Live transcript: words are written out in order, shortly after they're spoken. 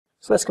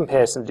So let's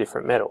compare some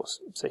different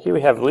metals. So here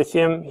we have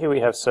lithium, here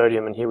we have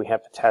sodium, and here we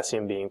have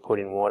potassium being put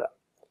in water.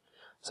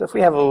 So if we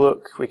have a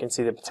look, we can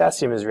see that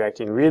potassium is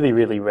reacting really,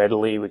 really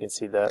readily. We can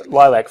see the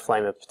lilac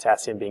flame of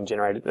potassium being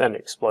generated and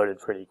exploded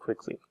pretty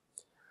quickly.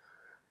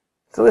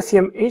 The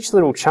lithium, each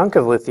little chunk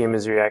of lithium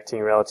is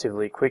reacting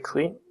relatively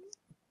quickly,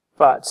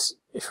 but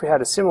if we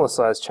had a similar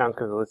sized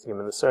chunk of the lithium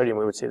and the sodium,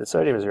 we would see the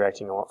sodium is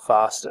reacting a lot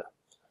faster.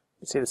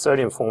 You see the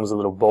sodium forms a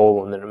little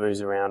ball and then it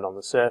moves around on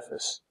the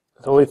surface.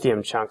 The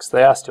lithium chunks,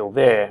 they are still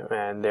there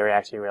and they're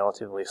reacting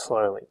relatively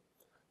slowly.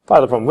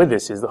 Part of the problem with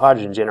this is the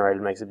hydrogen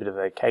generated makes a bit of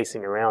a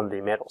casing around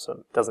the metal, so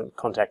it doesn't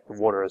contact the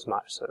water as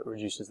much, so it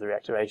reduces the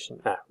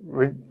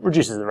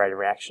reduces the rate of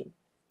reaction.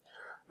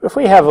 But if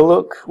we have a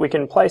look, we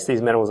can place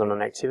these metals on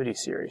an activity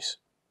series.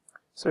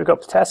 So we've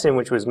got potassium,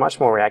 which was much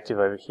more reactive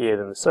over here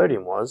than the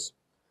sodium was.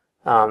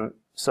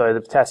 So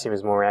the potassium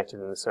is more reactive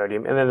than the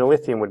sodium, and then the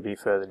lithium would be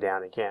further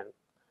down again.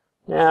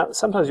 Now,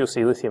 sometimes you'll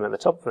see lithium at the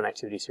top of an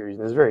activity series,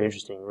 and there's a very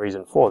interesting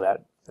reason for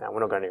that. Now, we're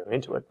not going to go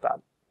into it,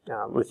 but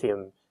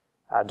lithium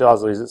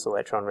does lose its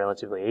electron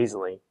relatively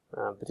easily,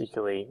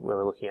 particularly when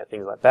we're looking at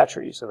things like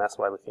batteries, and that's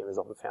why lithium is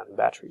often found in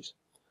batteries.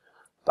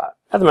 But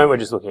at the moment, we're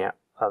just looking at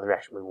the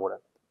reaction with water.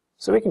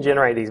 So we can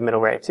generate these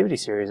metal reactivity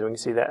series, and we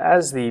can see that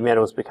as the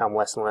metals become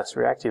less and less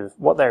reactive,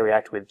 what they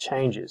react with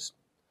changes.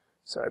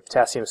 So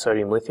potassium,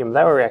 sodium, lithium,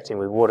 they were reacting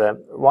with water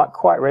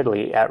quite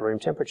readily at room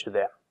temperature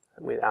there.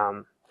 With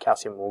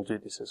calcium will do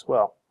this as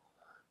well.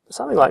 But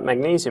something like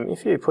magnesium,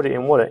 if you put it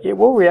in water, it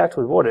will react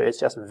with water. It's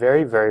just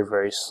very, very,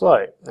 very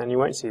slow, and you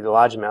won't see the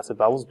large amounts of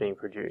bubbles being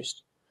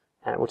produced.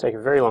 And it will take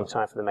a very long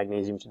time for the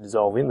magnesium to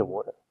dissolve in the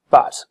water.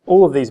 But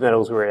all of these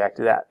metals will react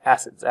with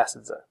acids.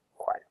 Acids are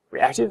quite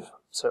reactive,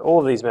 so all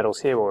of these metals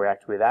here will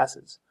react with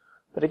acids.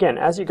 But again,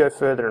 as you go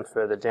further and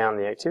further down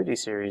the activity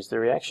series, the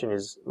reaction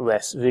is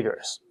less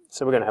vigorous.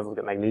 So we're going to have a look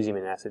at magnesium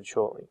in acid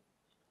shortly.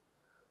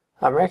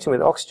 Reacting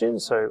with oxygen,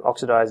 so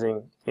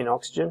oxidizing in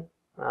oxygen.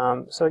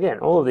 So again,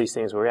 all of these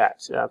things will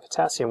react.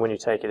 Potassium, when you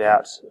take it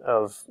out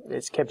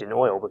it's kept in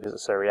oil because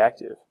it's so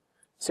reactive.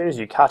 As soon as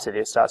you cut it,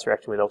 it starts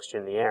reacting with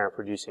oxygen in the air and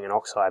producing an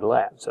oxide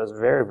layer. So it's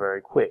very,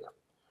 very quick.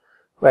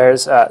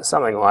 Whereas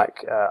something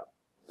like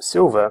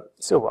silver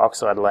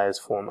oxide layers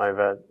form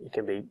over, it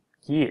can be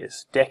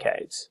years,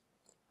 decades.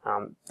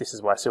 This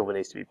is why silver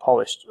needs to be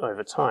polished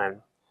over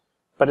time.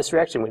 But its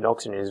reaction with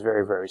oxygen is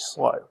very, very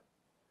slow.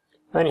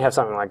 Then you have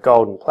something like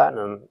gold and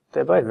platinum.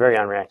 They're both very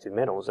unreactive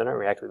metals. They don't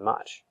react with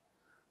much.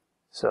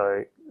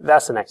 So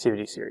that's an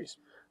activity series.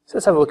 So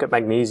let's have a look at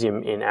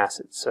magnesium in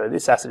acids. So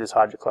this acid is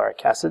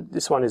hydrochloric acid.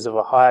 This one is of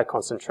a higher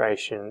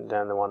concentration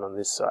than the one on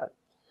this side.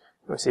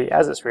 We see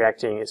as it's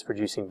reacting, it's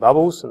producing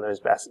bubbles, and those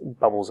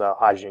bubbles are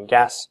hydrogen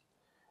gas.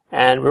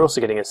 And we're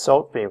also getting a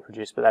salt being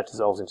produced, but that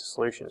dissolves into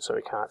solution, so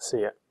we can't see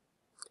it.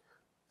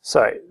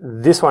 So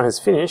this one has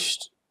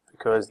finished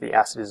because the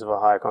acid is of a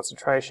higher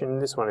concentration.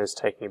 This one is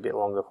taking a bit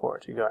longer for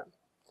it to go.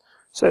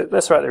 So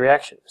let's write the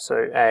reaction.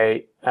 So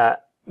a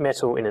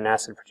metal in an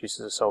acid produces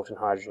a salt and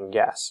hydrogen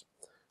gas.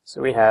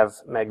 So we have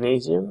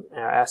magnesium.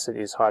 Our acid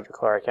is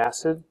hydrochloric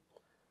acid.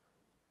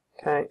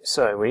 Okay,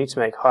 so we need to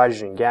make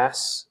hydrogen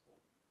gas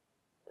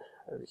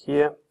over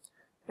here,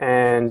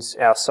 and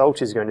our salt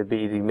is going to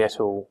be the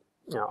metal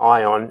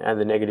ion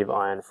and the negative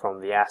ion from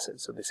the acid.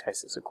 So in this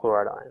case, it's a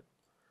chloride ion.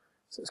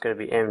 So it's going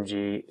to be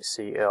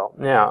MgCl.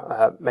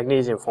 Now,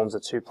 magnesium forms a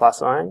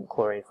 2+ ion,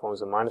 chlorine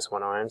forms a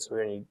 -1 ion, so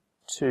we need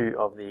 2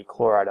 of the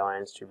chloride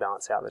ions to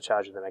balance out the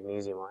charge of the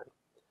magnesium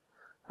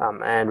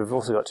ion. And we've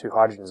also got 2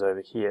 hydrogens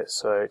over here,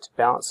 so to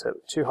balance it,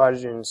 2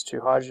 hydrogens, 2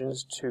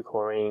 hydrogens, 2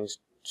 chlorines,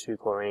 2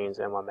 chlorines,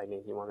 and 1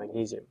 magnesium, 1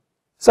 magnesium.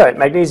 So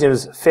magnesium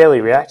is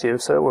fairly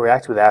reactive, so it will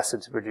react with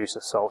acid to produce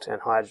a salt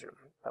and hydrogen.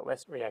 But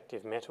less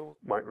reactive metals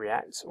won't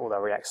react, or they'll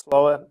react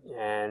slower,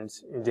 and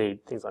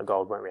indeed things like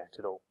gold won't react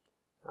at all.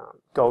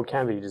 Gold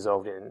can be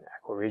dissolved in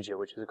aqua regia,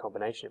 which is a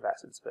combination of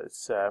acids, but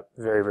it's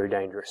very, very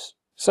dangerous.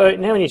 So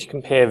now we need to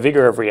compare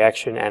vigor of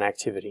reaction and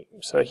activity.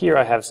 So here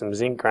I have some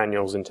zinc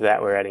granules, and to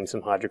that we're adding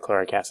some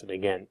hydrochloric acid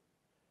again.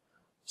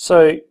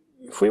 So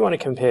if we want to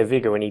compare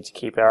vigor, we need to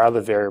keep our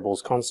other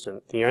variables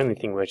constant. The only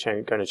thing we're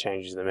going to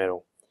change is the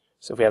metal.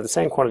 So if we have the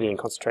same quantity and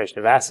concentration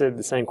of acid,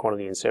 the same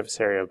quantity and surface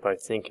area of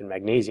both zinc and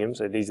magnesium,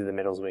 so these are the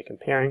metals we're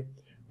comparing,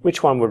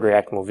 which one would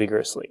react more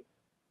vigorously?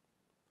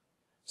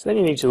 So then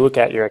you need to look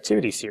at your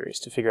activity series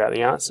to figure out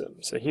the answer.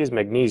 So here's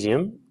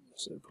magnesium,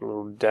 so put a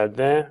little dab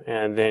there,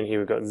 and then here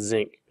we've got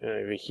zinc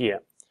over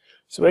here.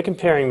 So we're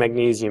comparing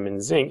magnesium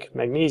and zinc.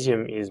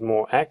 Magnesium is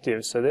more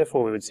active, so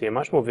therefore we would see a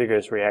much more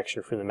vigorous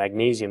reaction from the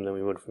magnesium than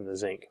we would from the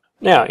zinc.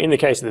 Now, in the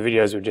case of the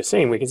videos we've just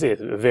seen, we can see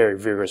it's a very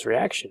vigorous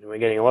reaction. We're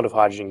getting a lot of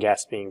hydrogen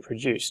gas being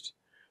produced.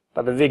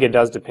 But the vigor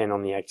does depend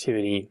on the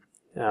activity,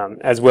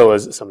 as well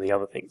as some of the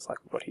other things, like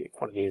we've got here,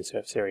 quantity and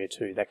surface area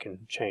too, that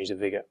can change the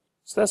vigor.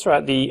 So let's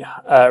write the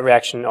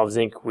reaction of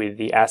zinc with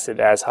the acid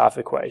as half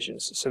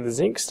equations. So the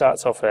zinc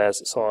starts off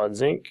as solid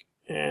zinc,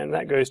 and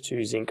that goes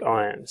to zinc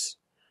ions.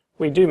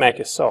 We do make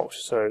a salt,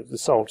 so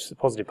the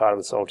positive part of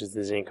the salt is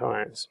the zinc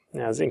ions.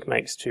 Now zinc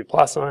makes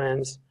 2+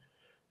 ions,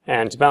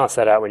 and to balance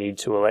that out we need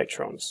 2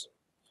 electrons.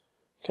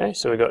 Okay,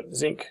 so we've got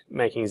zinc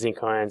making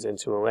zinc ions and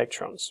 2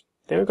 electrons.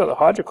 Then we've got the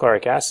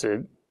hydrochloric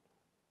acid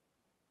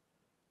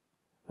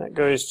that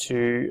goes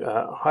to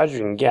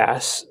hydrogen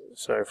gas,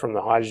 so from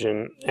the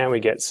hydrogen, and we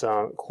get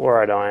some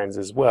chloride ions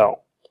as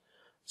well.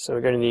 So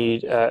we're going to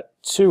need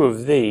 2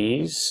 of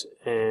these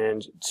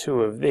and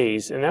 2 of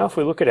these. And now if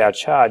we look at our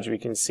charge, we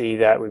can see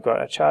that we've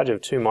got a charge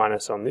of 2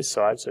 minus on this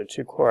side, so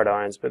 2 chloride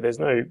ions, but there's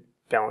no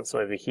balance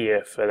over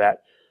here for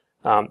that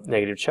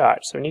negative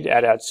charge. So we need to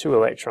add our 2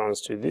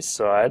 electrons to this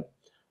side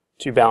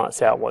to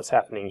balance out what's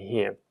happening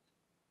here.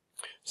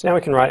 So now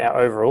we can write our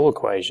overall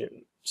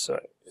equation. So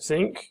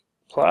zinc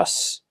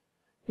plus,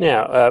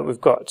 now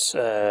we've got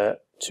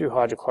 2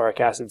 hydrochloric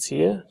acids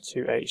here,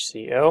 2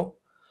 HCl,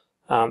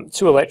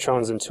 2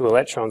 electrons and 2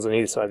 electrons on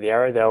either side of the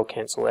arrow, they'll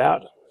cancel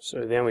out.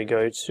 So then we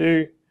go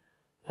to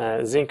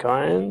zinc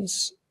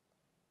ions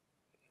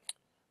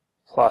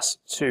plus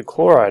 2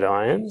 chloride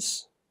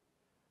ions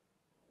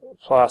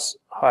plus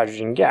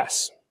hydrogen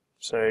gas.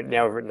 So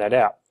now we've written that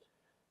out.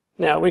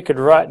 Now we could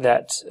write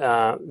that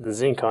the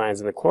zinc ions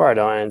and the chloride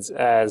ions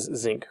as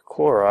zinc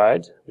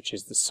chloride, which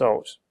is the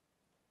salt,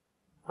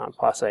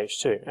 plus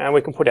H2. And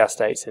we can put our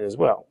states in as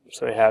well.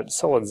 So we have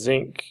solid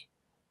zinc,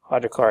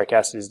 hydrochloric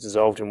acid is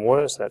dissolved in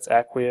water, so that's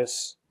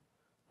aqueous.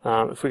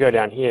 If we go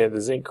down here, the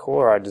zinc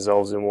chloride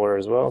dissolves in water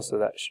as well, so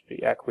that should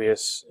be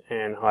aqueous,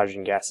 and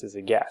hydrogen gas is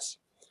a gas.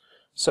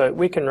 So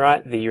we can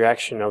write the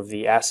reaction of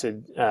the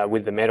acid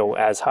with the metal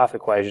as half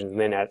equations and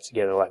then add it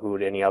together like we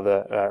would any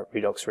other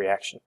redox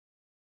reaction.